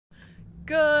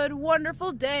Good,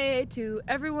 wonderful day to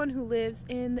everyone who lives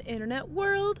in the internet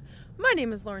world. My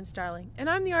name is Starling, and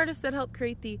I'm the artist that helped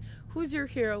create the Who's Your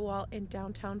Hero wall in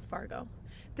downtown Fargo.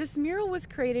 This mural was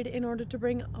created in order to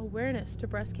bring awareness to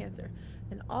breast cancer,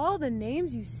 and all the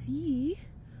names you see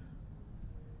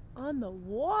on the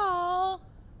wall,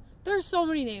 there's so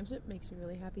many names, it makes me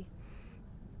really happy.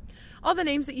 All the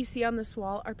names that you see on this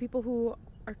wall are people who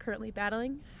are currently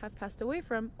battling, have passed away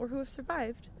from, or who have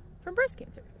survived from breast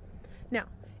cancer. Now,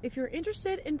 if you're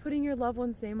interested in putting your loved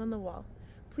one's name on the wall,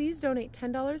 please donate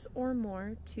 $10 or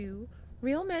more to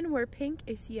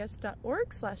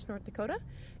realmenwearpinkacs.org/North Dakota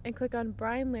and click on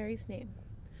Brian Larry's name.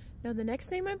 Now the next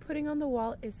name I'm putting on the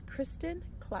wall is Kristin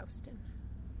Clouston.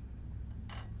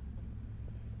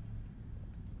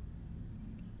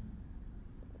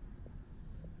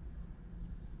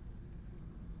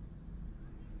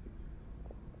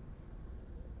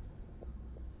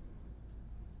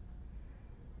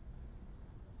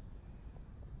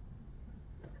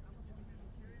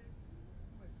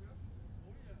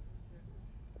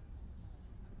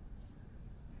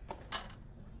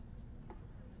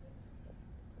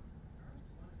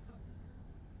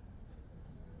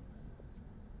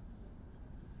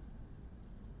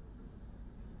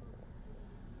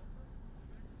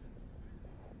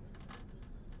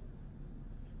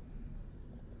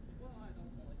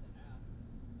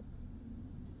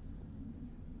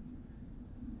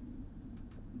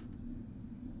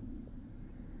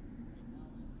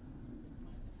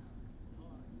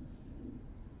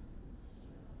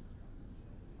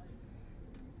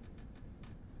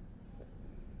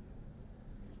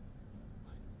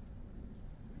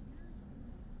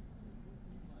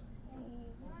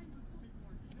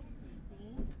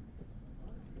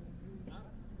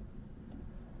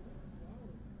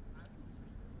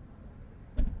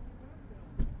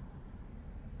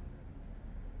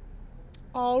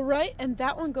 All right, and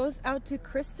that one goes out to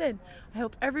Kristin. I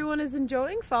hope everyone is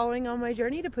enjoying following on my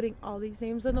journey to putting all these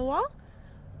names on the wall.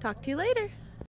 Talk to you later.